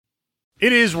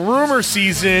It is rumor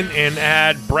season, and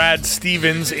add Brad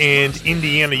Stevens and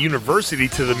Indiana University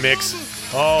to the mix.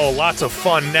 Oh, lots of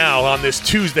fun now on this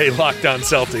Tuesday Lockdown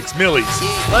Celtics. Millies,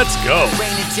 let's go.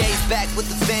 Rain and Jay's back with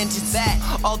the vengeance.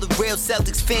 All the real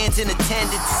Celtics fans in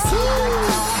attendance.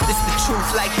 This the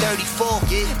truth like 34.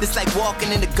 This like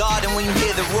walking in the garden when you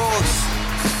hear the roars.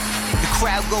 The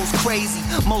crowd goes crazy.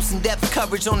 Most in-depth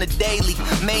coverage on the daily.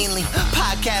 Mainly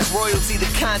podcast royalty, the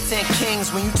content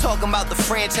kings. When you talking about the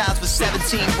franchise with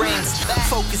 17 rings.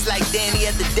 Focus like Danny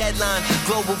at the deadline.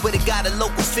 Global but it got a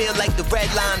local feel like the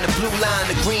red line, the blue line,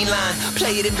 the green line.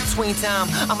 Play it in between time.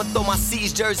 I'ma throw my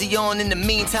C's jersey on in the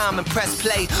meantime and press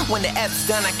play. When the F's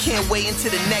done, I can't wait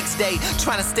until the next day.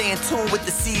 Trying to stay in tune with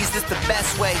the C's, that's the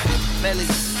best way. Melly.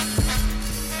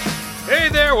 Hey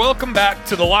there, welcome back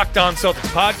to the Lockdown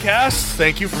Celtics podcast.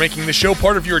 Thank you for making the show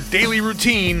part of your daily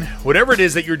routine, whatever it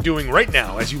is that you're doing right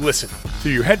now as you listen.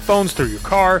 Through your headphones, through your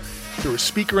car, through a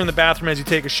speaker in the bathroom as you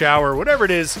take a shower, whatever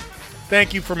it is,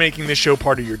 thank you for making this show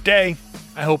part of your day.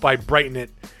 I hope I brighten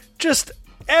it just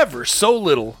ever so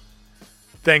little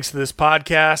thanks to this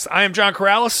podcast. I am John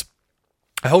Corrales.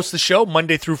 I host the show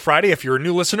Monday through Friday. If you're a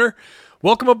new listener,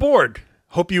 welcome aboard.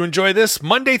 Hope you enjoy this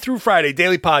Monday through Friday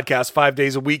daily podcast, 5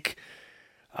 days a week.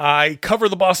 I cover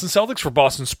the Boston Celtics for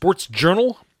Boston Sports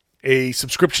Journal, a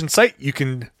subscription site. You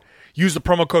can use the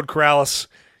promo code Corrales.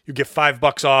 You get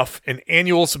 $5 off an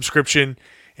annual subscription,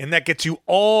 and that gets you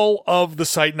all of the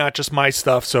site, not just my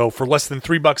stuff. So for less than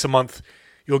 $3 a month,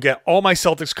 you'll get all my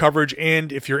Celtics coverage.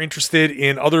 And if you're interested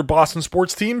in other Boston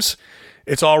sports teams,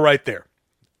 it's all right there.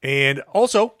 And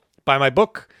also, buy my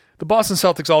book, The Boston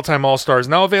Celtics All-Time All-Stars,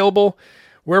 now available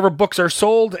wherever books are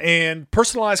sold, and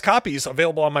personalized copies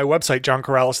available on my website,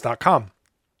 johncorrales.com.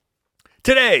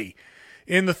 Today,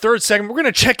 in the third segment, we're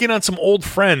going to check in on some old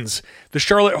friends. The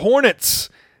Charlotte Hornets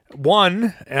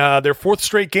won their fourth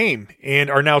straight game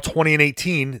and are now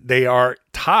 20-18. They are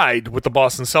tied with the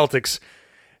Boston Celtics,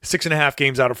 6.5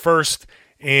 games out of first.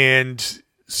 And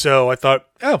so I thought,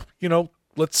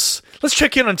 let's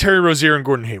check in on Terry Rozier and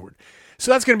Gordon Hayward. So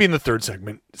that's going to be in the third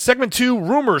segment. Segment 2,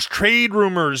 rumors, trade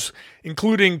rumors,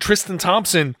 including Tristan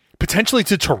Thompson potentially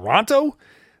to Toronto.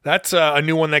 That's a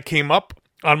new one that came up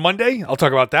on Monday. I'll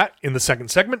talk about that in the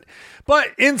second segment. But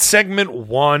in segment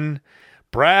 1,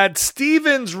 Brad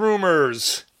Stevens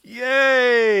rumors.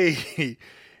 Yay!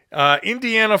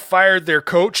 Indiana fired their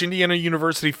coach. Indiana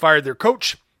University fired their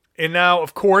coach. And now,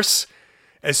 of course,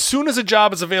 as soon as a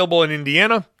job is available in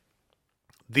Indiana,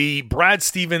 the Brad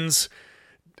Stevens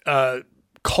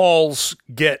calls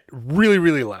get really,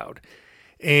 really loud.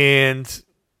 And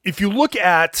if you look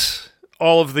at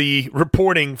all of the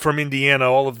reporting from Indiana,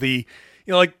 all of the,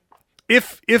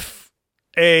 if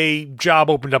a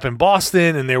job opened up in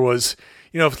Boston and there was,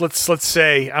 if let's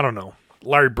say, I don't know,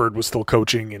 Larry Bird was still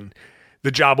coaching and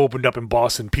the job opened up in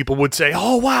Boston, people would say,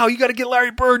 oh, wow, you got to get Larry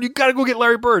Bird. You got to go get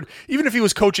Larry Bird. Even if he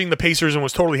was coaching the Pacers and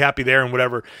was totally happy there and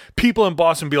whatever, people in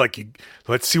Boston would be like,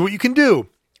 let's see what you can do.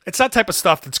 It's that type of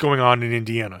stuff that's going on in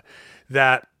Indiana,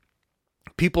 that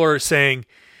people are saying,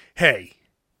 hey,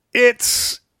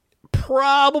 it's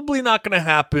probably not going to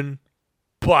happen,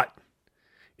 but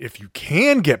if you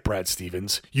can get Brad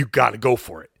Stevens, you got to go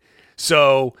for it.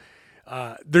 So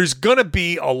there's going to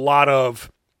be a lot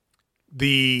of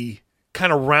the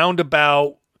kind of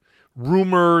roundabout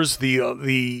rumors,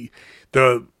 the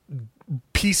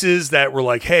pieces that were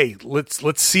like, hey,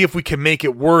 let's see if we can make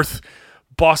it worth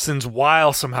Boston's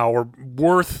while somehow, or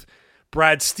worth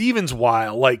Brad Stevens'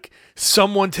 while. Like,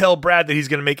 someone tell Brad that he's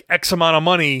going to make X amount of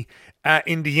money at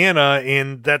Indiana,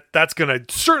 and that's going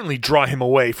to certainly draw him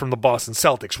away from the Boston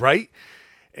Celtics, right?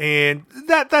 And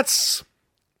that's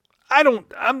I'm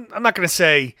not going to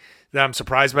say that I'm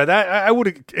surprised by that. I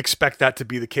would expect that to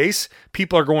be the case.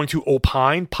 People are going to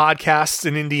opine. Podcasts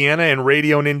in Indiana and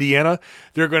radio in Indiana,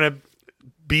 they're going to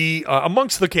be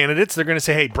amongst the candidates. They're going to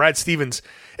say, hey, Brad Stevens.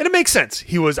 And it makes sense.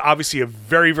 He was obviously a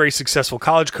very, very successful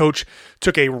college coach,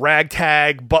 took a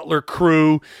ragtag Butler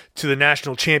crew to the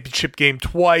national championship game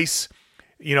twice.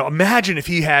 Imagine if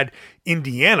he had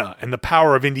Indiana and the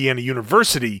power of Indiana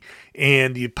University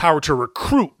and the power to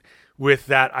recruit with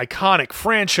that iconic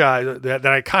franchise, that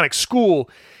iconic school,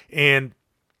 and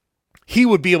he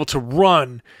would be able to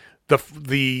run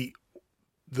the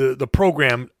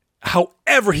program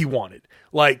however he wanted.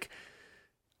 Like,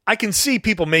 I can see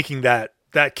people making that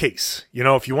case.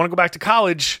 If you want to go back to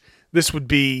college, this would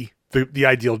be the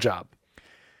ideal job.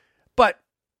 But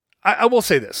I will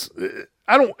say this.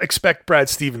 I don't expect Brad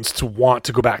Stevens to want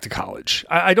to go back to college.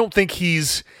 I don't think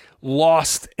he's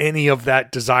lost any of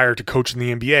that desire to coach in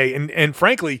the NBA. And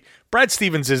frankly, Brad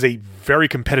Stevens is a very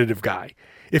competitive guy.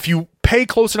 If you pay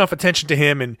close enough attention to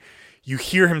him and you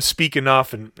hear him speak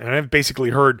enough, and I've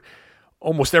basically heard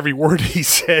almost every word he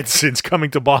said since coming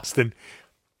to Boston.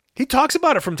 He talks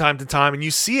about it from time to time, and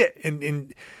you see it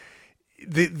in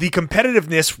the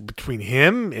competitiveness between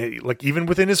him, like even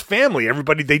within his family.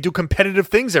 Everybody, they do competitive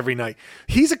things every night.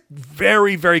 He's a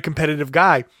very, very competitive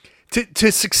guy.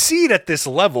 To succeed at this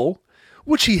level,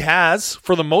 which he has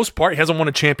for the most part, he hasn't won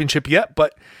a championship yet,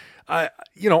 but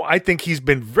I think he's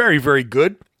been very, very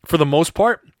good for the most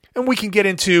part. And we can get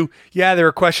into, there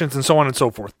are questions and so on and so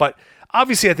forth. But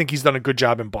obviously, I think he's done a good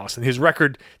job in Boston. His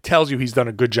record tells you he's done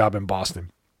a good job in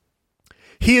Boston.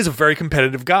 He is a very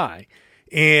competitive guy,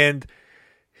 and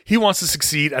he wants to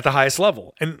succeed at the highest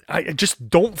level. And I just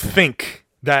don't think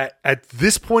that at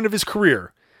this point of his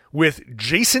career, with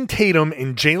Jason Tatum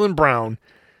and Jaylen Brown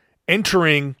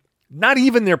entering not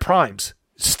even their primes,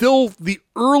 still the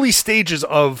early stages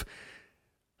of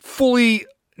fully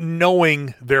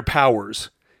knowing their powers,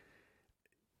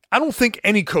 I don't think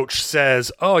any coach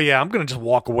says, oh yeah, I'm going to just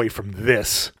walk away from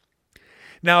this.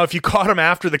 Now, if you caught him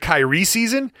after the Kyrie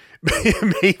season,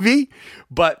 maybe,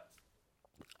 but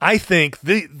I think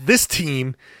this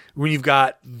team, when you've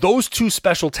got those two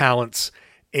special talents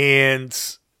and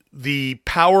the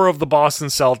power of the Boston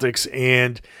Celtics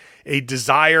and a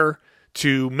desire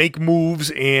to make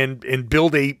moves and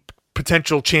build a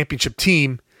potential championship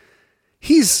team,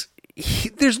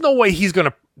 there's no way he's going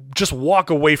to just walk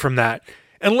away from that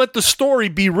and let the story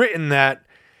be written that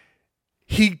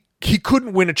he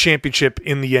couldn't win a championship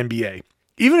in the NBA.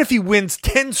 Even if he wins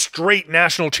 10 straight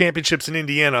national championships in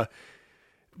Indiana,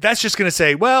 that's just going to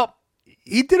say, well,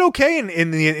 he did okay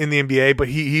in the NBA, but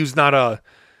he was not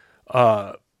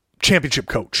a championship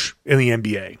coach in the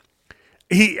NBA.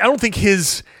 I don't think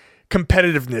his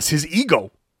competitiveness, his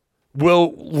ego,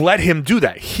 will let him do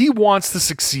that. He wants to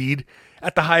succeed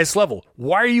at the highest level.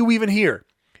 Why are you even here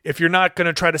if you're not going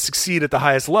to try to succeed at the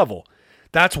highest level?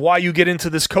 That's why you get into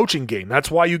this coaching game.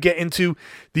 That's why you get into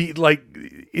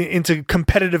into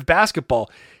competitive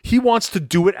basketball. He wants to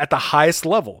do it at the highest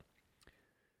level.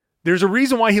 There's a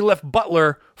reason why he left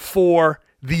Butler for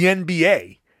the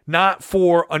NBA, not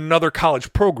for another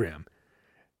college program.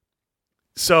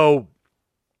 So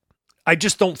I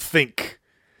just don't think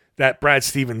that Brad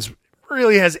Stevens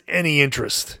really has any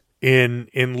interest in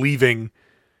leaving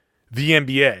the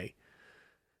NBA.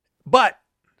 But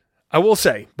I will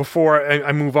say, before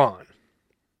I move on,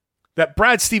 that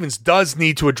Brad Stevens does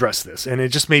need to address this. And it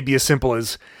just may be as simple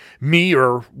as me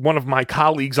or one of my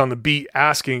colleagues on the beat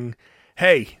asking,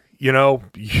 hey,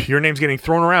 your name's getting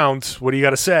thrown around. What do you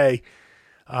got to say?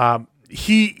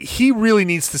 He really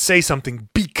needs to say something,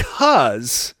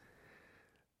 because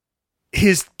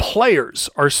his players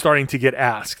are starting to get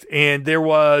asked. And there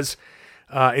was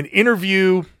an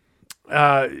interview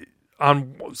on,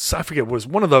 I forget, was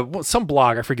some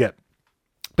blog, I forget.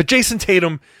 But Jason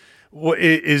Tatum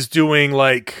is doing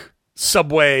like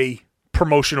Subway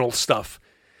promotional stuff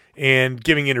and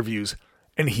giving interviews.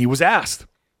 And he was asked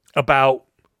about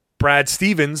Brad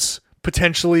Stevens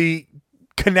potentially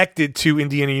connected to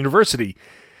Indiana University.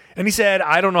 And he said,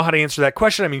 I don't know how to answer that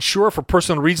question. I mean, sure, for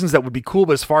personal reasons, that would be cool.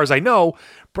 But as far as I know,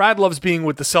 Brad loves being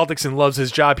with the Celtics and loves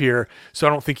his job here. So I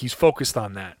don't think he's focused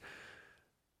on that.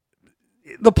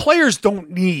 The players don't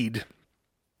need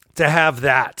to have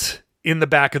that in the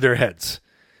back of their heads.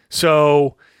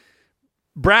 So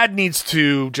Brad needs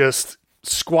to just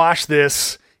squash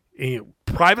this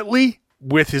privately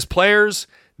with his players.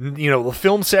 The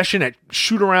film session at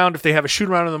shoot around, if they have a shoot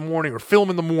around in the morning or film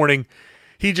in the morning,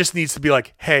 he just needs to be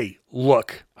like, hey,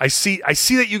 look, I see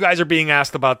that you guys are being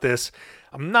asked about this.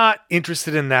 I'm not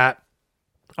interested in that.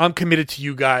 I'm committed to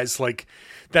you guys. Like,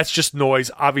 that's just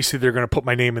noise. Obviously, they're going to put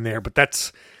my name in there, but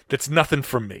that's nothing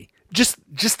from me. Just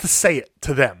to say it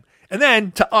to them. And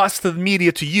then to us, to the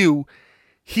media, to you,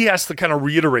 he has to kind of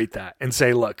reiterate that and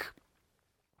say, look,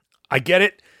 I get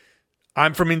it.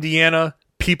 I'm from Indiana.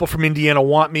 People from Indiana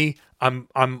want me. I'm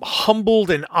humbled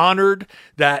and honored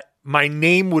that my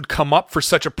name would come up for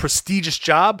such a prestigious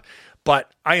job,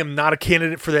 but I am not a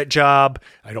candidate for that job.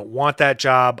 I don't want that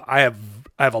job. I have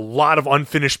a lot of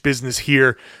unfinished business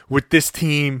here with this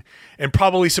team, and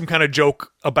probably some kind of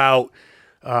joke about,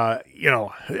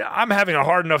 I'm having a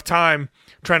hard enough time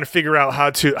trying to figure out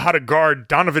how to guard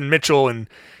Donovan Mitchell and,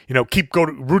 keep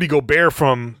Rudy Gobert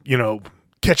from,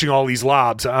 catching all these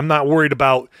lobs. I'm not worried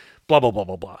about blah, blah, blah,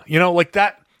 blah, blah. Like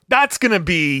that's going to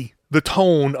be the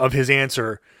tone of his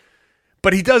answer.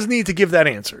 But he does need to give that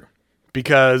answer,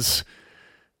 because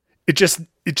he just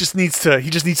needs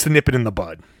to nip it in the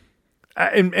bud.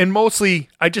 And mostly,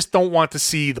 I just don't want to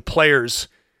see the players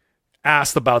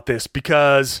asked about this,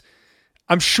 because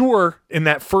I'm sure in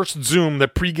that first Zoom, the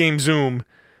pregame Zoom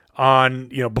on,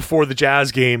 before the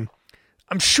Jazz game,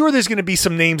 I'm sure there's going to be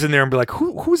some names in there and be like,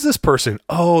 who's this person?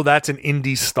 Oh, that's an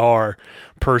indie star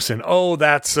person. Oh,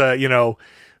 that's,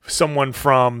 someone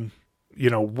from,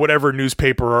 whatever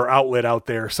newspaper or outlet out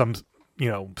there, some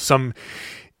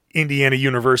Indiana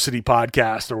University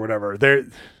podcast or whatever.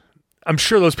 I'm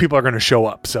sure those people are going to show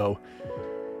up. So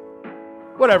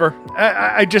whatever.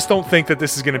 I just don't think that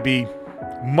this is going to be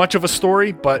much of a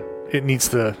story, but it needs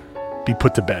to be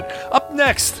put to bed. Up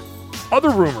next, other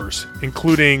rumors,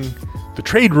 including the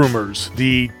trade rumors,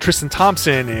 the Tristan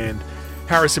Thompson and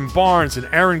Harrison Barnes and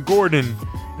Aaron Gordon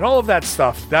and all of that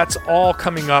stuff. That's all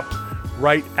coming up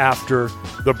right after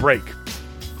the break.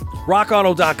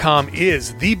 RockAuto.com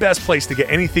is the best place to get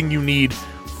anything you need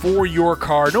for your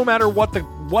car, no matter what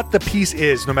the piece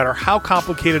is, no matter how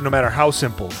complicated, no matter how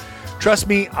simple. Trust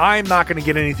me, I'm not going to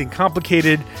get anything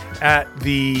complicated at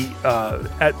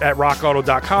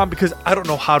RockAuto.com because I don't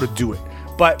know how to do it.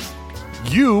 But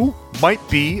you might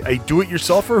be a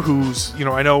do-it-yourselfer who's,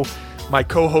 I know my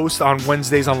co-host on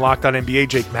Wednesdays on Locked On NBA,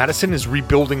 Jake Madison, is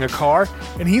rebuilding a car,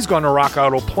 and he's gone to Rock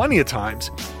Auto plenty of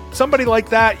times. Somebody like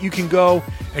that, you can go,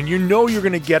 and you're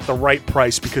going to get the right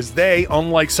price because they,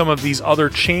 unlike some of these other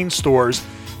chain stores,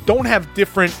 don't have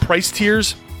different price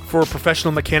tiers for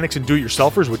professional mechanics and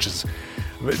do-it-yourselfers,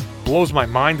 it blows my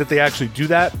mind that they actually do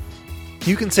that.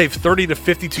 You can save 30 to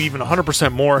 50 to even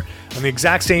 100% more on the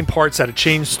exact same parts at a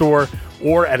chain store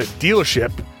or at a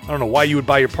dealership. I don't know why you would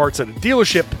buy your parts at a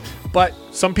dealership, but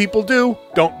some people do.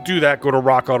 Don't do that. Go to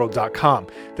rockauto.com.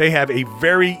 They have a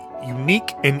very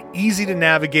unique and easy to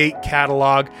navigate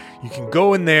catalog. You can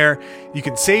go in there. You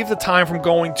can save the time from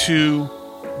going to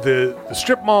the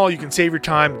strip mall. You can save your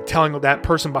time telling that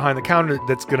person behind the counter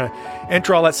that's going to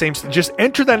enter all that same stuff. Just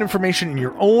enter that information in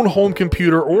your own home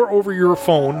computer or over your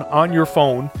phone, on your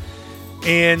phone,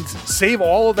 and save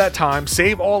all of that time,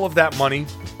 save all of that money,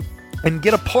 and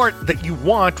get a part that you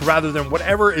want rather than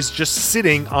whatever is just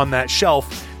sitting on that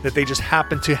shelf that they just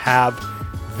happen to have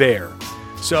there.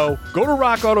 So go to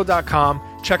rockauto.com.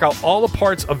 Check out all the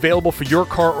parts available for your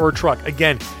car or truck.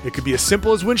 Again, it could be as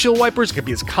simple as windshield wipers. It could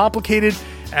be as complicated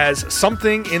as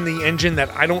something in the engine that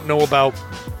I don't know about.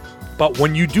 But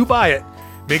when you do buy it,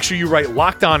 make sure you write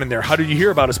Locked On in there. How did you hear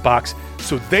about us box?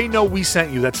 So they know we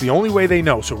sent you. That's the only way they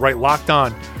know. So write Locked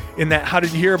On in that How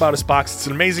did you hear about us box. It's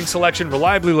an amazing selection,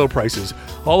 reliably low prices.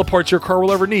 All the parts your car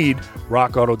will ever need.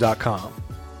 rockauto.com.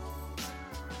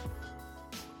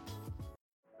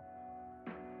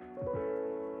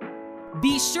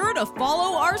 Be sure to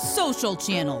follow our social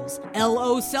channels,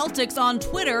 LO Celtics on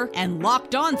Twitter and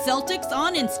Locked On Celtics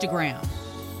on Instagram.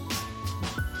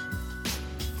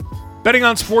 Betting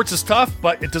on sports is tough,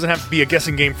 but it doesn't have to be a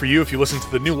guessing game for you if you listen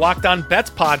to the new Locked On Bets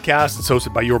podcast. It's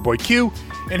hosted by your boy Q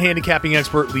and handicapping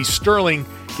expert Lee Sterling.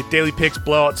 Get daily picks,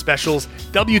 blowout specials,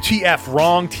 WTF,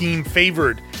 wrong team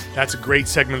favored. That's a great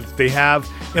segment that they have.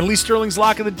 And Lee Sterling's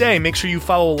Lock of the Day. Make sure you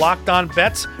follow Locked On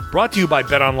Bets, brought to you by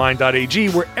betonline.ag,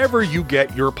 wherever you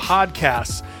get your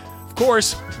podcasts. Of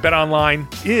course,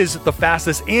 BetOnline is the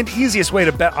fastest and easiest way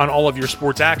to bet on all of your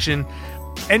sports action.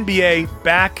 NBA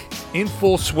back in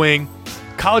full swing.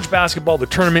 College basketball, the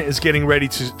tournament is getting ready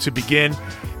to begin.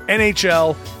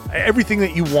 NHL, everything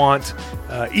that you want.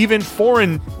 Even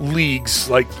foreign leagues,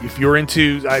 like if you're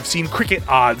into, I've seen cricket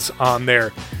odds on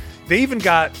there. They even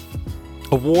got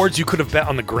awards you could have bet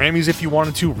on the Grammys if you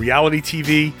wanted to, reality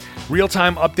TV,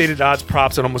 real-time updated odds,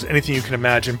 props, and almost anything you can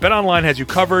imagine. BetOnline has you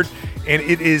covered, and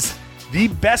it is the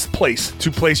best place to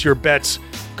place your bets.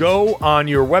 Go on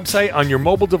your website, on your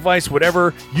mobile device,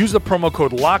 whatever. Use the promo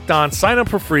code LOCKEDON. Sign up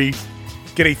for free.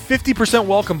 Get a 50%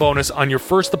 welcome bonus on your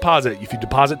first deposit. If you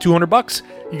deposit $200,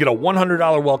 you get a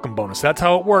 $100 welcome bonus. That's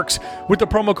how it works with the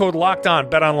promo code LOCKEDON.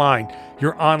 BetOnline,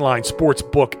 your online sports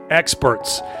book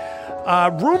experts.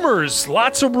 Rumors,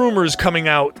 lots of rumors coming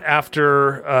out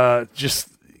after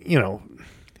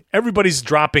everybody's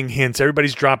dropping hints.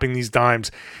 Everybody's dropping these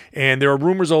dimes. And there are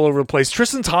rumors all over the place.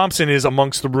 Tristan Thompson is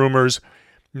amongst the rumors.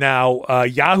 Now,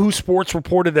 Yahoo Sports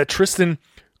reported that Tristan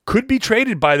could be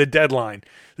traded by the deadline.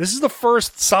 This is the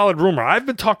first solid rumor. I've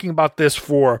been talking about this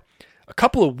for a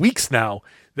couple of weeks now,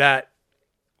 that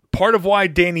part of why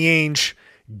Danny Ainge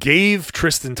gave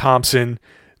Tristan Thompson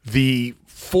the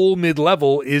full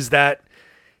mid-level is that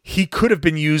he could have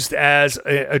been used as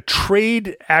a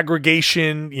trade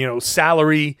aggregation,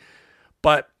 salary,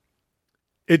 but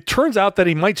it turns out that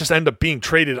he might just end up being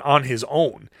traded on his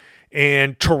own,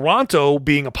 and Toronto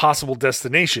being a possible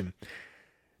destination.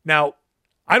 Now,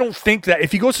 I don't think that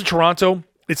if he goes to Toronto,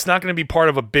 it's not going to be part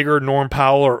of a bigger Norm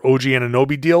Powell or OG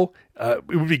Anunoby deal. It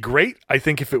would be great, I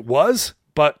think, if it was,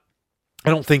 but I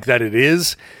don't think that it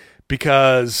is,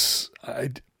 because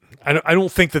I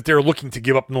don't think that they're looking to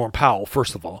give up Norm Powell,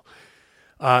 first of all.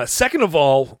 Second of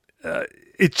all,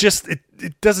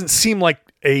 it doesn't seem like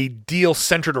a deal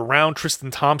centered around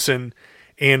Tristan Thompson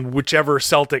and whichever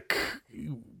Celtic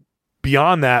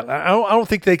beyond that. I don't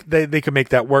think they could make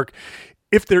that work.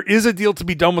 If there is a deal to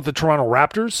be done with the Toronto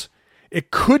Raptors,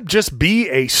 it could just be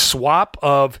a swap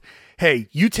of, hey,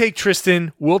 you take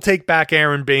Tristan, we'll take back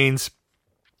Aaron Baines.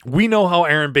 We know how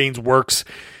Aaron Baines works.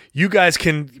 You guys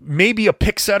can, maybe a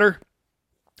pick setter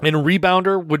and a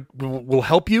rebounder will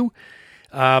help you.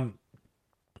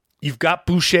 You've got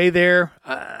Boucher there.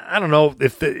 I don't know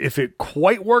if it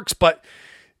quite works, but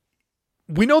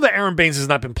we know that Aaron Baines has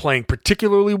not been playing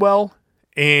particularly well,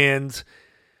 and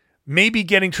maybe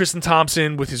getting Tristan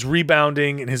Thompson with his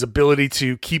rebounding and his ability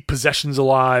to keep possessions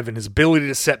alive and his ability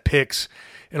to set picks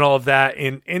and all of that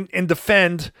and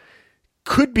defend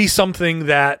could be something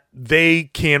that they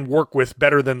can work with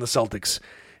better than the Celtics,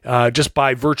 just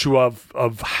by virtue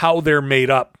of how they're made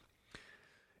up.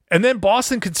 And then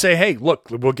Boston could say, hey, look,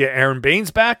 we'll get Aaron Baines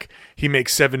back. He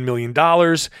makes $7 million.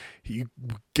 You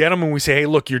get him and we say, hey,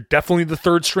 look, you're definitely the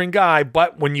third string guy,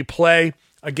 but when you play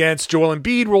against Joel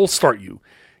Embiid, we'll start you.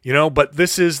 But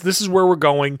this is where we're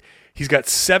going. He's got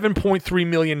 $7.3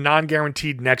 million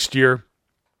non-guaranteed next year.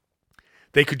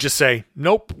 They could just say,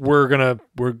 nope, we're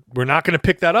not gonna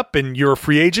pick that up, and you're a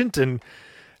free agent and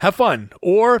have fun.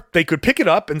 Or they could pick it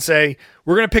up and say,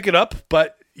 we're gonna pick it up,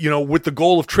 but with the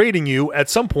goal of trading you at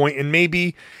some point, and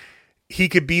maybe he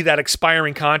could be that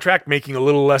expiring contract, making a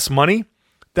little less money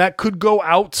that could go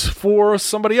out for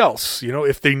somebody else.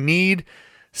 If they need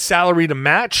salary to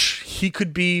match, he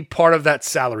could be part of that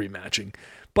salary matching.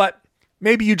 But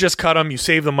maybe you just cut him, you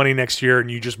save the money next year, and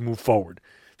you just move forward.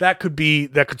 That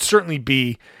could certainly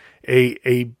be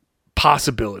a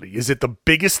possibility. Is it the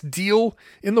biggest deal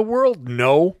in the world?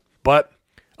 No, but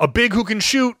a big who can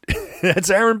shoot, that's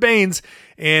Aaron Baines.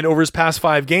 And over his past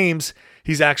 5 games,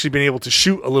 he's actually been able to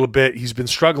shoot a little bit. He's been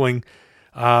struggling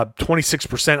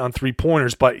 26% on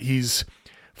 3-pointers, but he's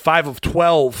 5 of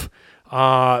 12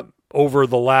 over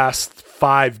the last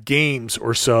 5 games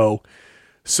or so.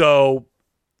 So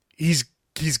he's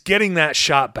getting that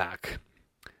shot back.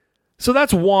 So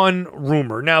that's one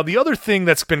rumor. Now, the other thing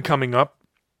that's been coming up,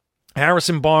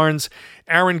 Harrison Barnes,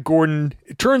 Aaron Gordon,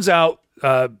 it turns out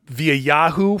via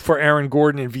Yahoo for Aaron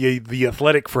Gordon and via The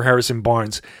Athletic for Harrison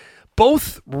Barnes,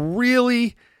 both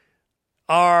really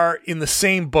are in the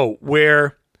same boat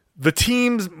where the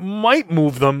teams might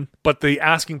move them, but the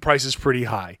asking price is pretty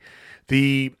high.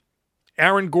 The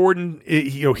Aaron Gordon,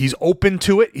 he's open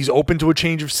to it. He's open to a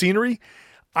change of scenery.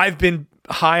 I've been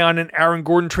high on an Aaron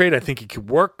Gordon trade. I think it could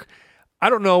work. I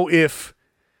don't know if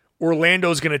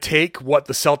Orlando's going to take what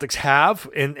the Celtics have,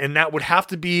 and that would have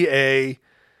to be a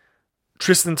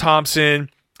Tristan Thompson,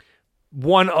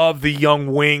 one of the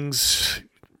young wings,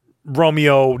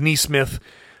 Romeo Neesmith,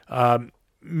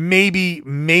 maybe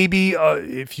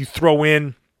if you throw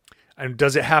in, and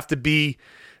does it have to be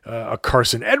a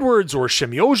Carson Edwards or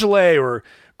Shemi Ojeleye or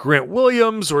Grant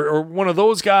Williams or one of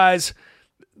those guys?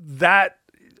 That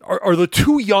are the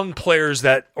 2 young players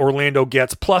that Orlando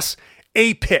gets, plus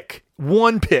a pick,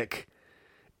 1 pick.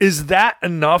 Is that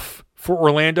enough for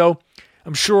Orlando?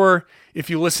 I'm sure if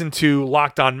you listen to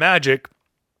Locked On Magic,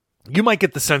 you might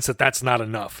get the sense that that's not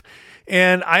enough.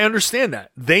 And I understand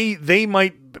that. They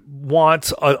might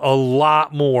want a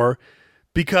lot more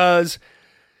because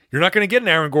you're not going to get an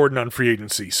Aaron Gordon on free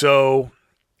agency. So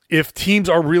if teams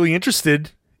are really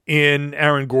interested in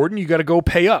Aaron Gordon, you got to go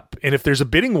pay up. And if there's a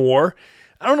bidding war,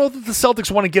 I don't know that the Celtics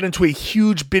want to get into a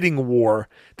huge bidding war.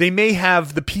 They may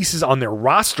have the pieces on their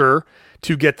roster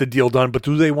to get the deal done, but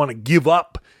do they want to give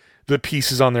up the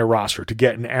pieces on their roster to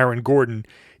get an Aaron Gordon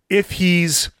if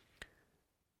he's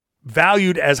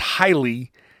valued as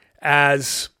highly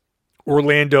as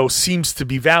Orlando seems to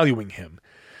be valuing him?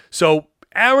 So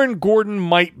Aaron Gordon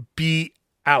might be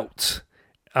out.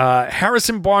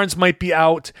 Harrison Barnes might be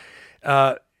out.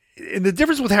 And the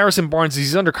difference with Harrison Barnes is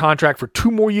he's under contract for 2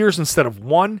 more years instead of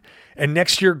 1. And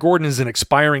next year, Gordon is an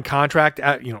expiring contract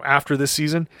after this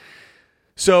season.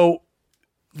 So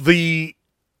the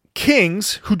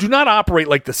Kings, who do not operate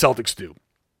like the Celtics do,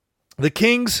 the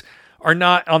Kings are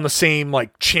not on the same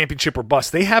championship or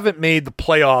bust. They haven't made the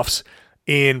playoffs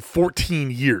in 14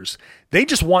 years. They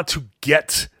just want to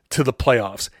get to the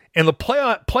playoffs. And the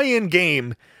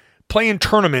play-in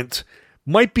tournament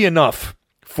might be enough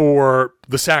for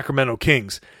the Sacramento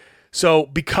Kings. So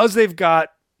because they've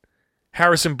got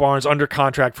Harrison Barnes under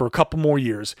contract for a couple more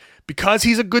years, because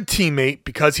he's a good teammate,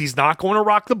 because he's not going to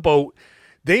rock the boat,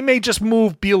 they may just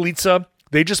move Bjelica.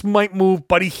 They just might move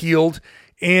Buddy Hield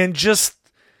and just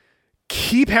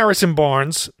keep Harrison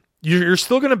Barnes You're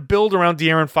still going to build around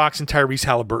De'Aaron Fox and Tyrese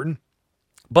Halliburton,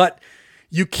 but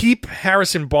you keep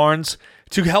Harrison Barnes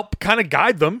to help kind of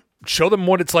guide them, show them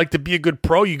what it's like to be a good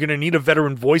pro. You're going to need a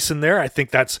veteran voice in there. I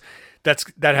think that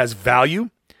has value.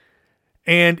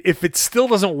 And if it still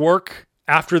doesn't work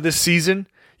after this season,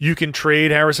 you can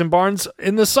trade Harrison Barnes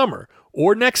in the summer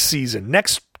or next season,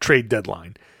 next trade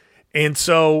deadline. And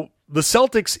so the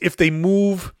Celtics, if they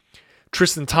move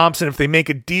Tristan Thompson, if they make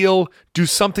a deal, do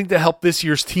something to help this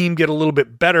year's team get a little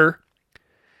bit better.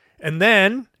 And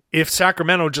then if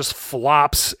Sacramento just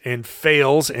flops and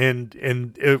fails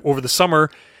and over the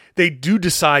summer, they do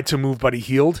decide to move Buddy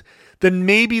Hield, then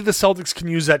maybe the Celtics can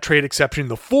use that trade exception,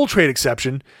 the full trade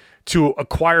exception, to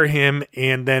acquire him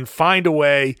and then find a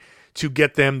way to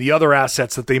get them the other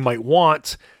assets that they might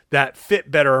want that fit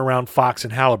better around Fox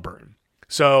and Halliburton.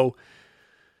 So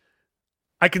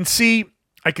I can see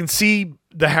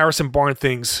the Harrison Barnes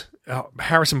thing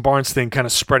kind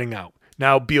of spreading out.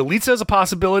 Now, Bjelica is a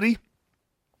possibility,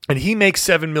 and he makes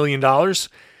 $7 million. If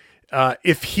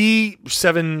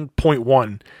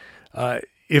 7.1,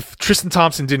 if Tristan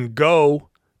Thompson didn't go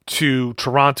to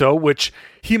Toronto, which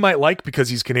he might like because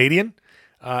he's Canadian.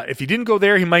 If he didn't go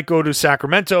there, he might go to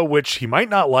Sacramento, which he might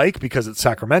not like because it's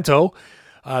Sacramento.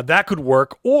 That could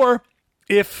work. Or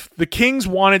if the Kings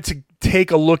wanted to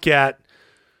take a look at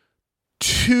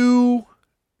two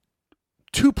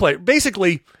players,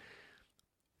 basically,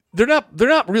 they're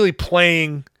not really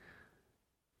playing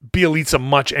Bjelica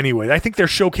much anyway. I think they're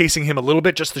showcasing him a little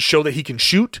bit just to show that he can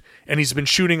shoot, and he's been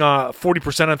shooting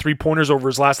 40% on three-pointers over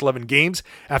his last 11 games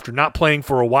after not playing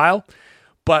for a while.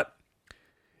 But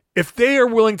if they are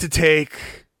willing to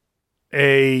take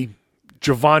a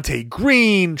Javonte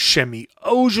Green, Shemi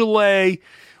Ojeleye,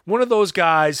 one of those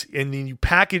guys, and then you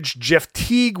package Jeff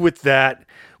Teague with that,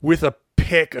 with a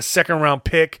second-round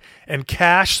pick, and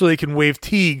cash so they can waive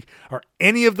Teague, are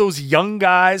any of those young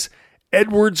guys,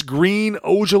 Edwards, Green,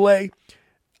 Ojeleye,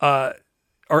 are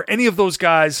any of those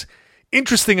guys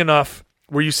interesting enough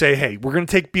where you say, hey, we're going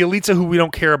to take Bjelica, who we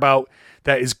don't care about,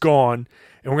 that is gone,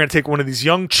 and we're going to take one of these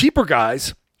young, cheaper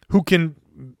guys who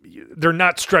they're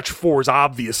not stretch fours,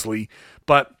 obviously,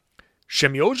 but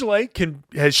Shemi Ojeleye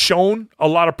has shown a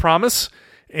lot of promise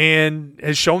and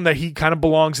has shown that he kind of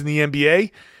belongs in the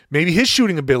NBA. Maybe his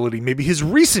shooting ability, maybe his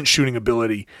recent shooting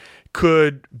ability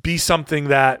could be something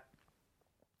that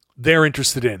they're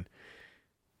interested in.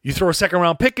 You throw a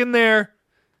second-round pick in there,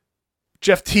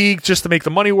 Jeff Teague just to make the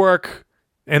money work,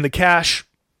 and the cash,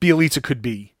 Bjelica could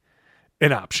be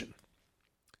an option.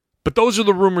 But those are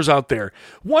the rumors out there.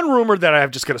 One rumor that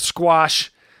I've just got to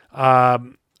squash, let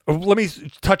me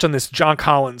touch on this, John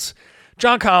Collins.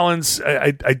 John Collins,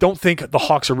 I don't think the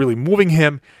Hawks are really moving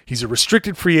him. He's a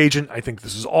restricted free agent. I think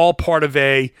this is all part of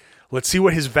let's see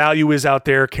what his value is out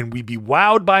there. Can we be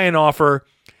wowed by an offer?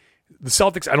 The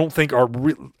Celtics, I don't think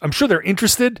I'm sure they're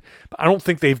interested, but I don't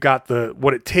think they've got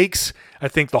what it takes. I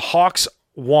think the Hawks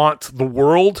want the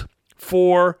world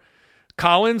for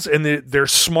Collins, and they're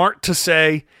smart to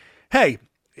say, hey,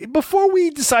 before we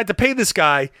decide to pay this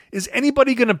guy, is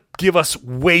anybody going to give us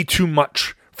way too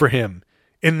much for him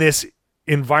in this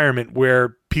environment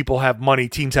where people have money,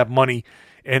 teams have money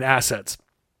and assets?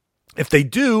 If they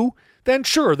do, then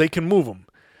sure, they can move him.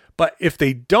 But if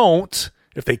they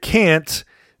can't,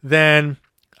 then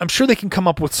I'm sure they can come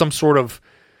up with some sort of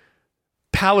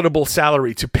palatable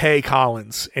salary to pay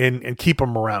Collins and keep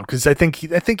him around, because I think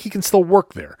he can still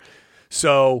work there.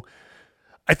 So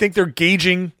I think they're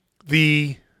gauging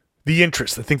the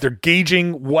interest. I think they're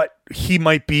gauging what he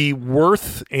might be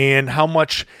worth and how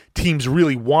much teams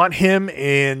really want him,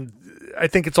 and I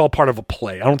think it's all part of a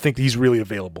play. I don't think he's really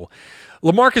available.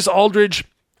 LaMarcus Aldridge,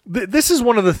 this is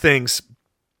one of the things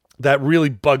that really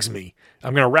bugs me.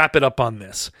 I'm going to wrap it up on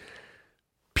this.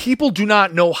 People do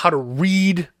not know how to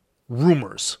read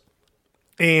rumors.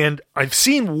 And I've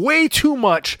seen way too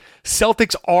much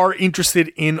Celtics are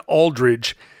interested in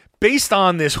Aldridge based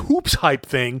on this hoops hype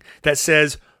thing that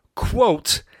says,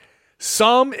 quote,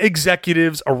 some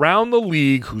executives around the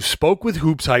league who spoke with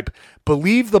Hoops Hype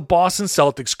believe the Boston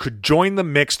Celtics could join the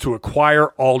mix to acquire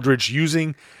Aldridge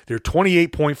using their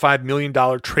 $28.5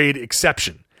 million trade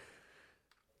exception.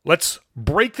 Let's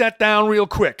break that down real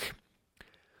quick.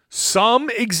 Some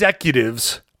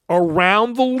executives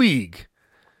around the league,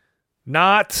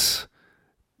 not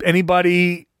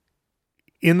anybody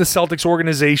in the Celtics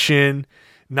organization,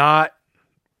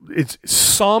 it's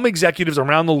some executives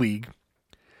around the league,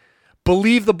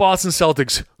 believe the Boston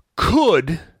Celtics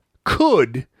could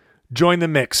join the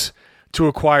mix to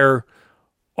acquire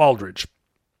Aldridge.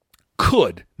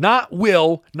 Could, not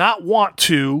will, not want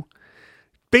to.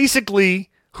 Basically,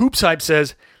 Hoops Hype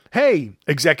says, hey,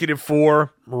 executive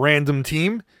for random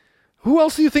team, who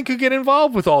else do you think could get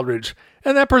involved with Aldridge?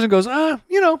 And that person goes,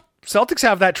 Celtics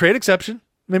have that trade exception.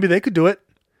 Maybe they could do it.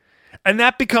 And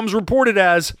that becomes reported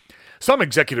as some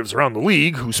executives around the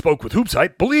league who spoke with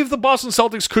HoopsHype believe the Boston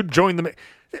Celtics could join them.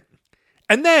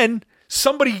 And then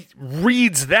somebody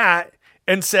reads that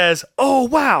and says, oh,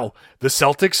 wow, the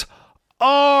Celtics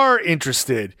are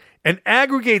interested, and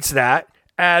aggregates that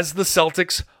as the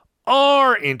Celtics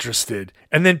are interested.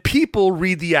 And then people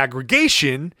read the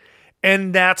aggregation,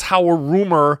 and that's how a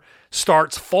rumor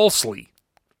starts falsely.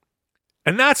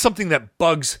 And that's something that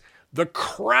bugs the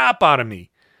crap out of me.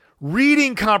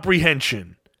 Reading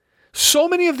comprehension. So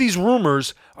many of these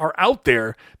rumors are out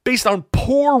there based on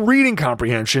poor reading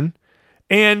comprehension,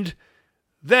 and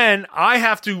then I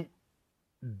have to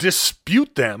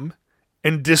dispute them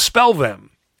and dispel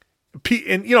them.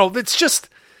 And, it's just,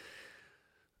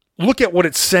 look at what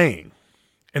it's saying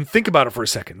and think about it for a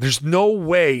second. There's no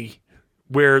way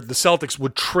where the Celtics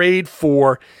would trade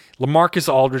for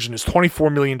LaMarcus Aldridge in his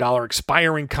 $24 million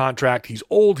expiring contract. He's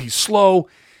old, he's slow,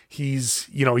 he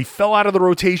fell out of the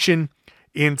rotation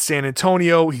in San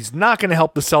Antonio. He's not going to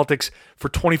help the Celtics for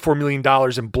 $24 million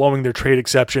and blowing their trade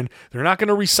exception. They're not going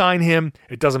to re-sign him.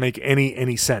 It doesn't make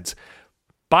any sense.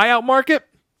 Buyout market?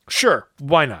 Sure,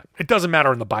 why not? It doesn't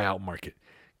matter in the buyout market.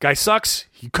 Guy sucks,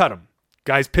 you cut him.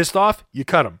 Guy's pissed off, you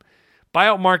cut him.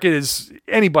 Buyout market is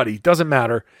anybody, doesn't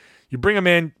matter. You bring him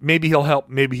in, maybe he'll help,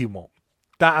 maybe he won't.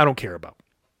 That I don't care about.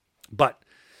 But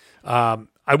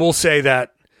I will say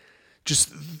that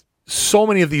just so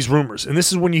many of these rumors, and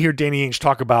this is when you hear Danny Ainge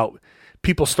talk about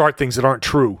people start things that aren't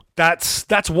true.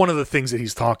 That's one of the things that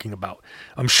he's talking about,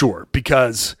 I'm sure,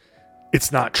 because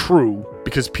it's not true,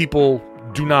 because people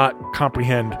do not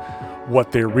comprehend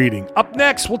what they're reading. Up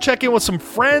next, we'll check in with some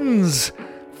friends,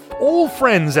 old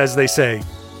friends, as they say.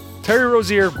 Terry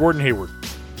Rozier, Gordon Hayward.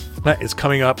 That is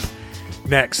coming up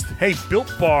next. Hey,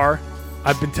 Built Bar.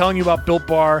 I've been telling you about Built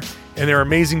Bar, and they're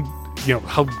amazing,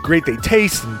 how great they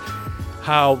taste and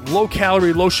how low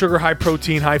calorie, low sugar, high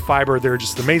protein, high fiber. They're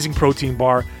just an amazing protein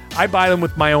bar. I buy them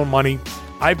with my own money.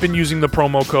 I've been using the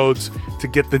promo codes to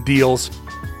get the deals.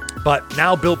 But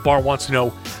now Built Bar wants to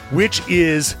know which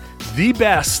is the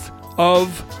best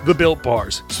of the Built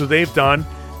Bars. So they've done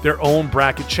their own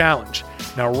bracket challenge.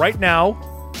 Now, right now,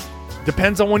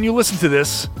 depends on when you listen to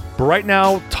this, but right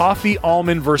now, Toffee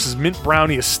Almond versus Mint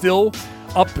Brownie is still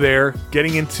up there,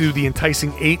 getting into the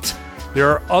enticing 8. There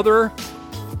are other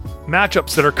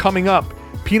matchups that are coming up.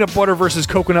 Peanut butter versus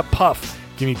coconut puff.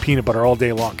 Give me peanut butter all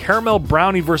day long. Caramel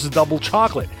brownie versus double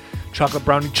chocolate. Chocolate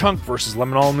brownie chunk versus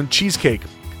lemon almond cheesecake.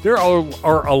 There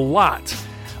are a lot.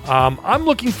 I'm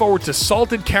looking forward to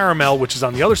salted caramel, which is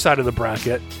on the other side of the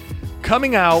bracket,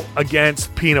 coming out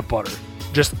against peanut butter.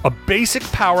 Just a basic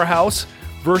powerhouse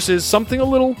versus something a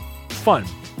little fun.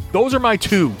 Those are my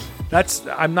two.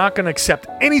 I'm not going to accept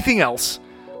anything else.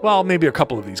 Well, maybe a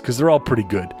couple of these because they're all pretty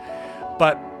good.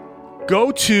 But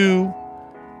go to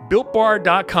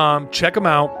BuiltBar.com, check them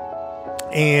out,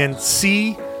 and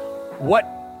see what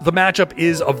the matchup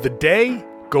is of the day.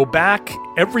 Go back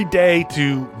every day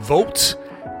to vote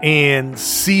and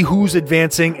see who's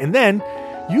advancing, and then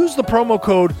use the promo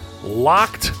code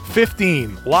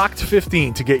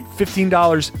LOCKED15 to get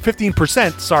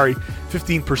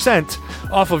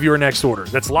 $15% off of your next order.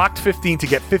 That's LOCKED15 to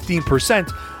get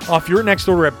 15% off your next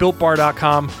order at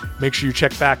BuiltBar.com. Make sure you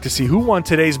check back to see who won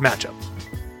today's matchup.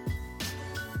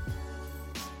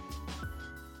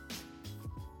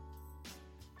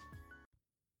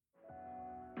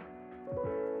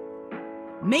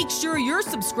 Make sure you're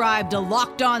subscribed to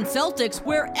Locked On Celtics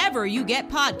wherever you get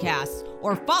podcasts,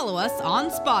 or follow us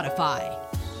on Spotify.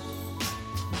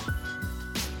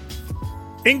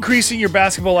 Increasing your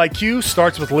basketball IQ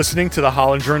starts with listening to the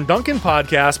Hollinger and Duncan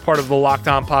podcast, part of the Locked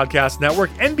On Podcast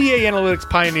Network. NBA analytics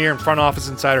pioneer and front office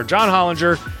insider John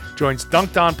Hollinger joins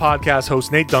Dunked On podcast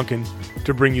host Nate Duncan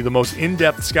to bring you the most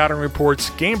in-depth scouting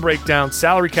reports, game breakdown,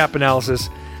 salary cap analysis.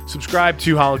 Subscribe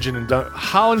to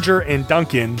Hollinger and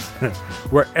Duncan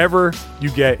wherever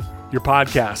you get your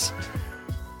podcasts.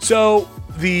 So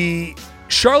the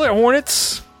Charlotte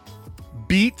Hornets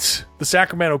beat the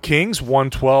Sacramento Kings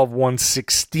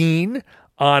 112-116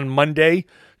 on Monday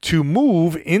to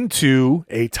move into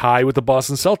a tie with the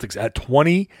Boston Celtics at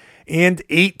 20-18.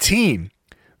 The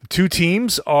two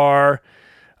teams are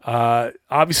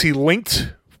obviously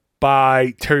linked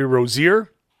by Terry Rozier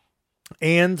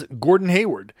and Gordon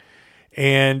Hayward.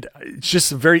 And it's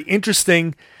just a very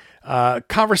interesting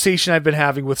conversation I've been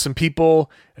having with some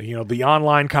people, the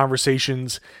online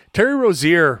conversations. Terry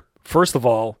Rozier, first of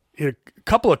all, hit a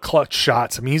couple of clutch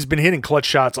shots. I mean, he's been hitting clutch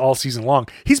shots all season long.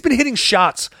 He's been hitting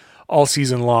shots all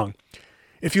season long.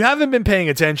 If you haven't been paying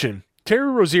attention,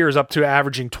 Terry Rozier is up to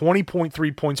averaging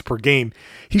 20.3 points per game.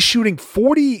 He's shooting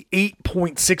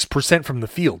 48.6% from the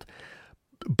field.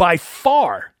 By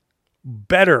far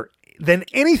better than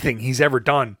anything he's ever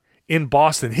done in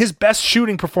Boston. His best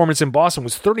shooting performance in Boston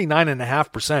was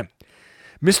 39.5%.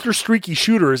 Mr. Streaky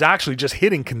Shooter is actually just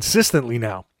hitting consistently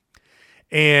now.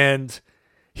 And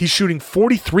he's shooting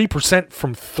 43%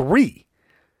 from three.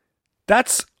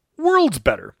 That's worlds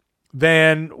better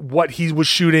than what he was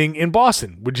shooting in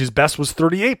Boston, which his best was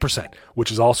 38%,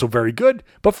 which is also very good,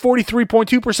 but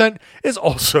 43.2% is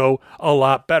also a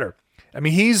lot better. I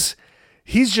mean, he's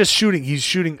shooting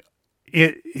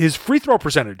his free throw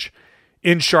percentage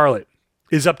in Charlotte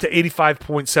is up to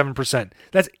 85.7%.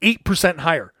 That's 8%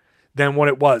 higher than what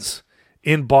it was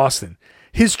in Boston.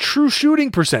 His true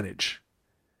shooting percentage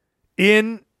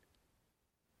in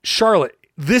Charlotte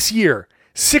this year,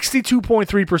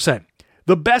 62.3%.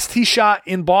 The best he shot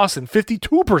in Boston,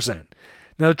 52%.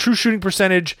 Now, the true shooting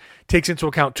percentage takes into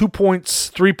account 2 points,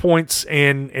 3 points,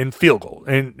 and field goal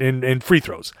and free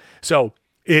throws. So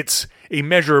it's a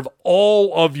measure of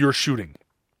all of your shooting.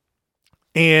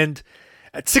 And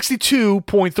at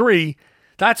 62.3,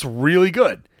 that's really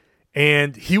good.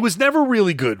 And he was never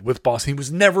really good with Boston. He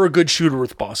was never a good shooter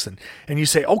with Boston. And you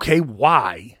say, okay,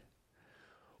 why?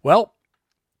 Well,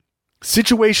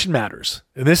 situation matters.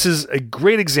 And this is a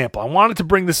great example. I wanted to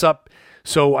bring this up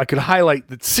so I could highlight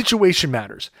that situation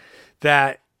matters.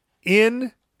 That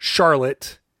in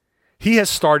Charlotte, he has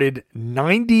started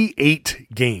 98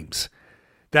 games.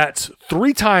 That's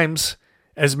 3 times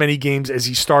as many games as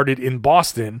he started in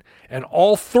Boston. And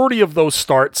all 30 of those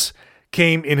starts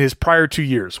came in his prior 2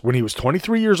 years, when he was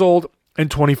 23 years old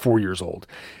and 24 years old.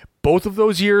 Both of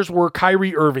those years were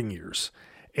Kyrie Irving years.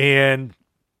 And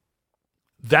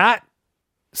that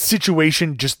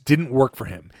situation just didn't work for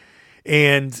him.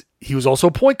 And he was also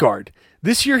point guard.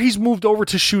 This year he's moved over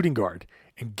to shooting guard.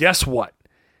 And guess what?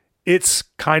 It's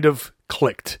kind of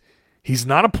clicked. He's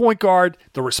not a point guard.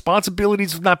 The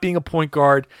responsibilities of not being a point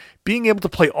guard, being able to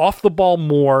play off the ball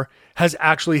more has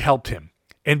actually helped him.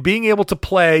 And being able to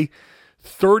play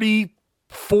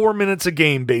 34 minutes a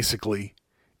game, basically,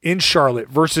 in Charlotte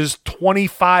versus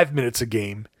 25 minutes a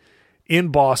game in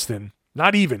Boston.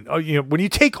 Not even. When you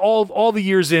take all the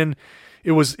years in,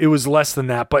 it was less than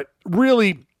that. But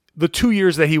really, the 2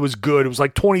 years that he was good, it was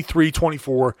like 23,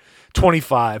 24,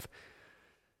 25.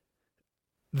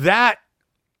 That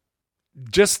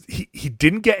just, he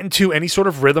didn't get into any sort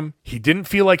of rhythm. He didn't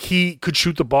feel like he could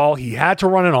shoot the ball. He had to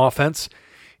run an offense.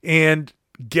 And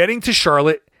getting to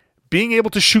Charlotte, being able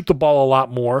to shoot the ball a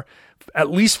lot more, at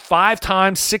least 5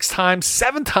 times, 6 times,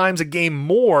 7 times a game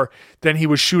more than he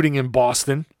was shooting in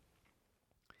Boston,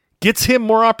 gets him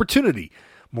more opportunity,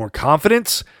 more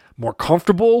confidence, more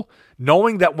comfortable,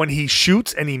 knowing that when he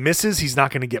shoots and he misses, he's not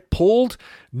going to get pulled,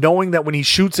 knowing that when he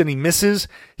shoots and he misses,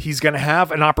 he's going to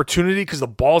have an opportunity because the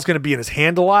ball's going to be in his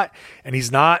hand a lot, and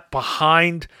he's not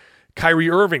behind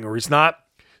Kyrie Irving, or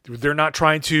they're not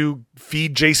trying to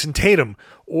feed Jason Tatum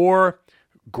or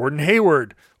Gordon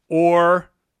Hayward or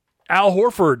Al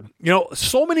Horford.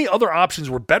 So many other options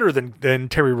were better than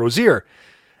Terry Rozier.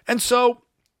 And so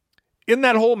in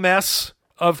that whole mess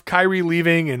of Kyrie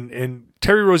leaving and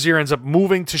Terry Rozier ends up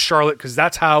moving to Charlotte because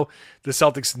that's how the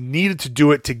Celtics needed to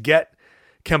do it to get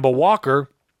Kemba Walker.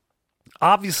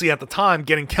 Obviously, at the time,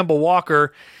 getting Kemba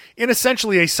Walker in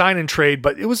essentially a sign-and trade,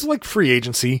 but it was like free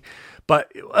agency.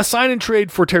 But a sign-and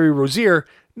trade for Terry Rozier,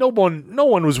 no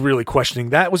one was really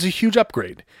questioning that. It was a huge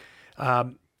upgrade.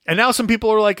 And now some people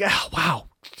are like, oh, wow,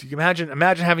 imagine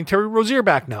having Terry Rozier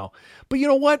back now. But you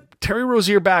know what? Terry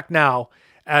Rozier back now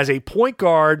as a point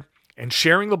guard and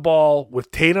sharing the ball with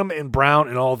Tatum and Brown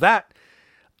and all that,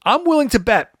 I'm willing to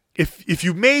bet if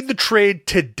you made the trade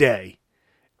today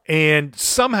and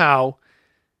somehow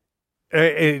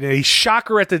a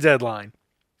shocker at the deadline,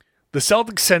 the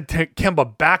Celtics send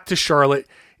Kemba back to Charlotte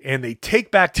and they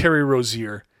take back Terry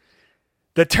Rozier,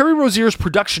 that Terry Rozier's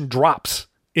production drops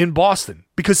in Boston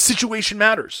because situation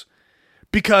matters.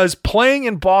 Because playing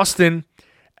in Boston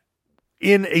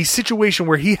in a situation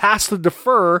where he has to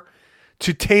defer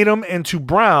to Tatum and to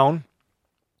Brown,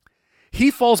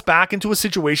 he falls back into a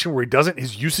situation where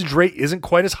his usage rate isn't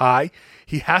quite as high.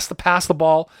 He has to pass the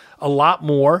ball a lot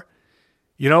more.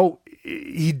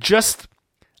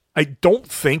 I don't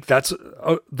think that's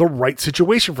the right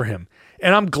situation for him.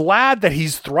 And I'm glad that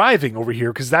he's thriving over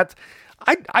here because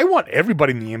I want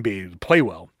everybody in the NBA to play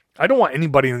well. I don't want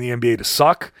anybody in the NBA to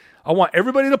suck. I want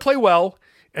everybody to play well.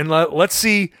 And let's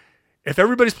see, if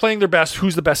everybody's playing their best,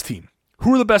 who's the best team?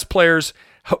 Who are the best players?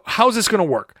 How's this going to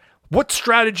work? What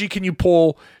strategy can you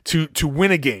pull to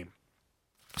win a game?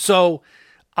 So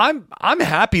I'm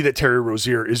happy that Terry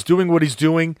Rozier is doing what he's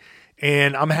doing,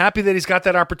 and I'm happy that he's got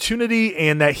that opportunity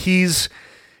and that he's,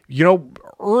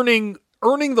 earning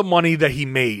the money that he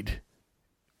made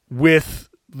with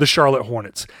the Charlotte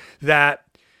Hornets. That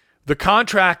the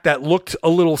contract that looked a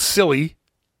little silly,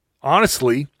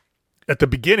 honestly, at the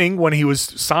beginning when he was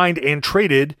signed and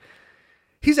traded,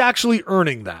 he's actually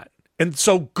earning that. And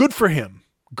so good for him.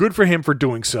 Good for him for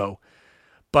doing so.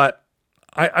 But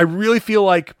I really feel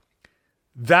like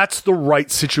that's the right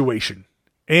situation.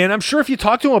 And I'm sure if you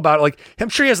talk to him about it, I'm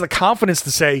sure he has the confidence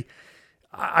to say,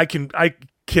 I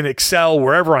can excel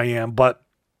wherever I am, but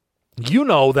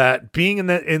that being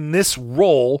in this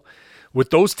role with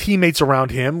those teammates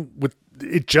around him,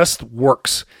 it just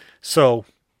works. So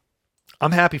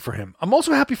I'm happy for him. I'm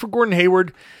also happy for Gordon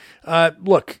Hayward.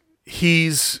 Look,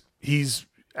 he's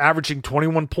averaging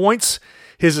 21 points.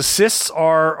 His assists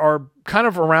are kind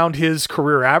of around his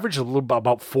career average, a little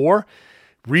about 4.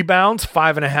 Rebounds,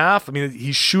 5.5. I mean,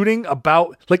 he's shooting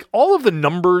about, all of the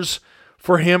numbers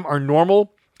for him are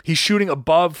normal. He's shooting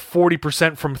above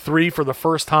 40% from 3 for the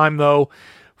first time, though,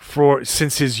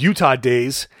 since his Utah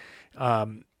days.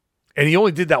 And he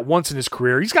only did that once in his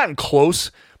career. He's gotten close,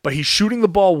 but he's shooting the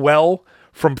ball well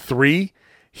from 3.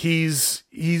 He's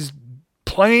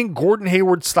playing Gordon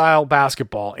Hayward style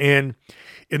basketball. And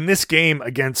in this game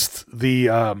against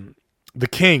the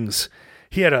Kings,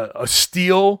 he had a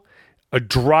steal, a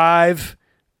drive,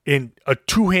 and a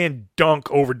 2-hand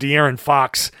dunk over De'Aaron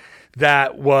Fox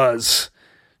that was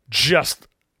just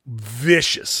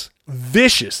vicious.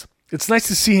 It's nice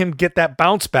to see him get that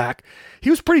bounce back. He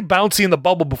was pretty bouncy in the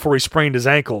bubble before he sprained his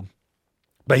ankle,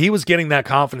 but he was getting that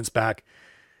confidence back.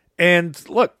 And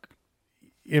look,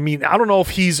 I mean, I don't know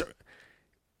if he's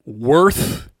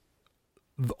worth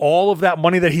all of that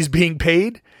money that he's being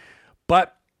paid,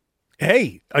 but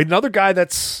hey, another guy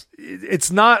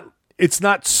it's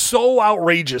not so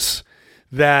outrageous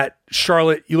that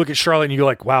you look at Charlotte and you're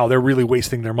like, wow, they're really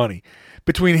wasting their money.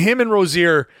 Between him and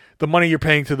Rozier, the money you're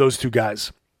paying to those two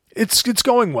guys, it's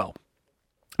going well.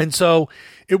 And so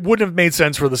it wouldn't have made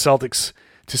sense for the Celtics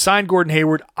to sign Gordon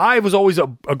Hayward. I was always a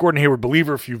Gordon Hayward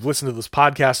believer. If you've listened to this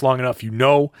podcast long enough, you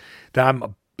know that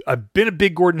I've been a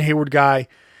big Gordon Hayward guy.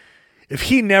 If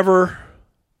he never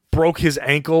broke his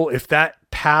ankle, if that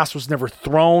pass was never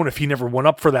thrown, if he never went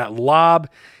up for that lob,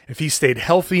 if he stayed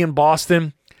healthy in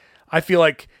Boston, I feel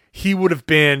like he would have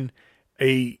been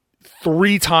a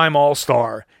 3-time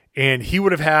All-Star, and he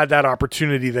would have had that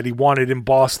opportunity that he wanted in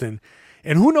Boston.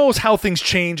 And who knows how things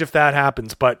change if that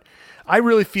happens, but I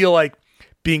really feel like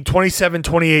being 27,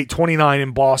 28, 29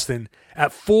 in Boston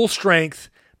at full strength,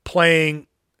 playing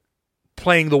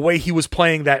the way he was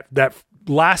playing that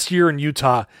last year in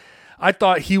Utah, I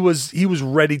thought he was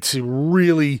ready to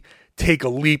really take a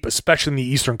leap, especially in the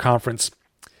Eastern Conference.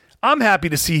 I'm happy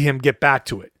to see him get back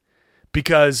to it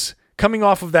because coming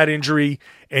off of that injury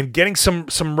and getting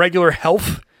some regular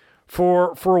health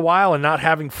for a while and not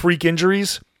having freak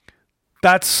injuries,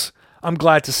 I'm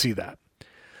glad to see that.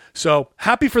 So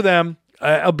happy for them.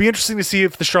 It'll be interesting to see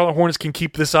if the Charlotte Hornets can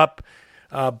keep this up.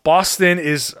 Boston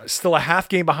is still a half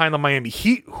game behind the Miami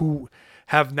Heat, who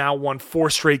have now won 4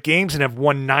 straight games and have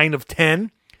won 9 of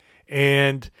 10.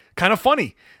 And kind of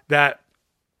funny that,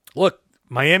 look,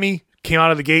 Miami came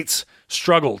out of the gates,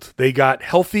 struggled. They got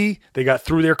healthy. They got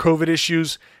through their COVID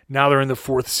issues. Now they're in the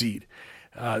 4th seed.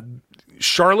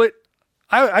 Charlotte,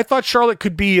 I thought Charlotte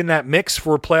could be in that mix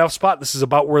for a playoff spot. This is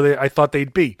about where I thought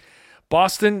they'd be.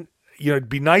 Boston, it'd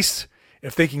be nice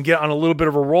if they can get on a little bit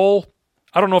of a roll.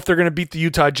 I don't know if they're going to beat the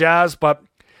Utah Jazz, but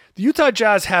the Utah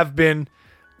Jazz have been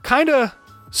kind of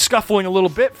scuffling a little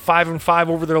bit, 5-5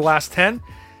 over their last 10.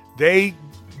 They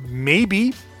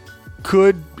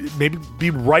could be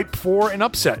ripe for an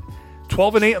upset.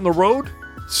 12-8 on the road,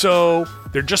 so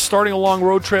they're just starting a long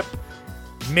road trip.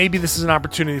 Maybe this is an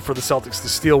opportunity for the Celtics to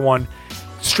steal one,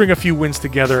 string a few wins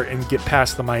together, and get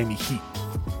past the Miami Heat.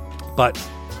 But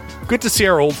good to see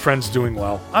our old friends doing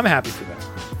well. I'm happy for them.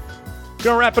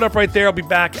 Gonna wrap it up right there. I'll be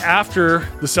back after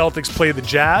the Celtics play the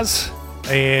Jazz.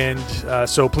 And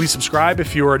so please subscribe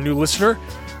if you're a new listener.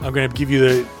 I'm going to give you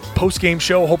the post-game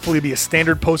show. Hopefully it'll be a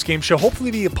standard post-game show. Hopefully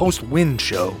it'll be a post-win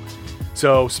show.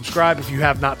 So subscribe if you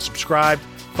have not subscribed.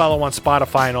 Follow on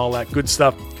Spotify and all that good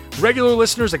stuff. Regular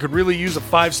listeners, I could really use a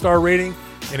 5-star rating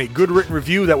and a good written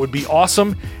review. That would be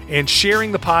awesome. And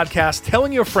sharing the podcast,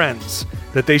 telling your friends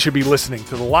that they should be listening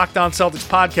to the Locked On Celtics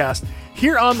podcast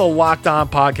here on the Locked On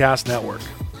Podcast Network.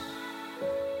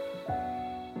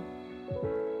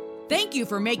 Thank you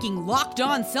for making Locked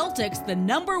On Celtics the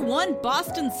 #1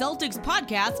 Boston Celtics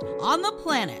podcast on the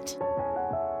planet.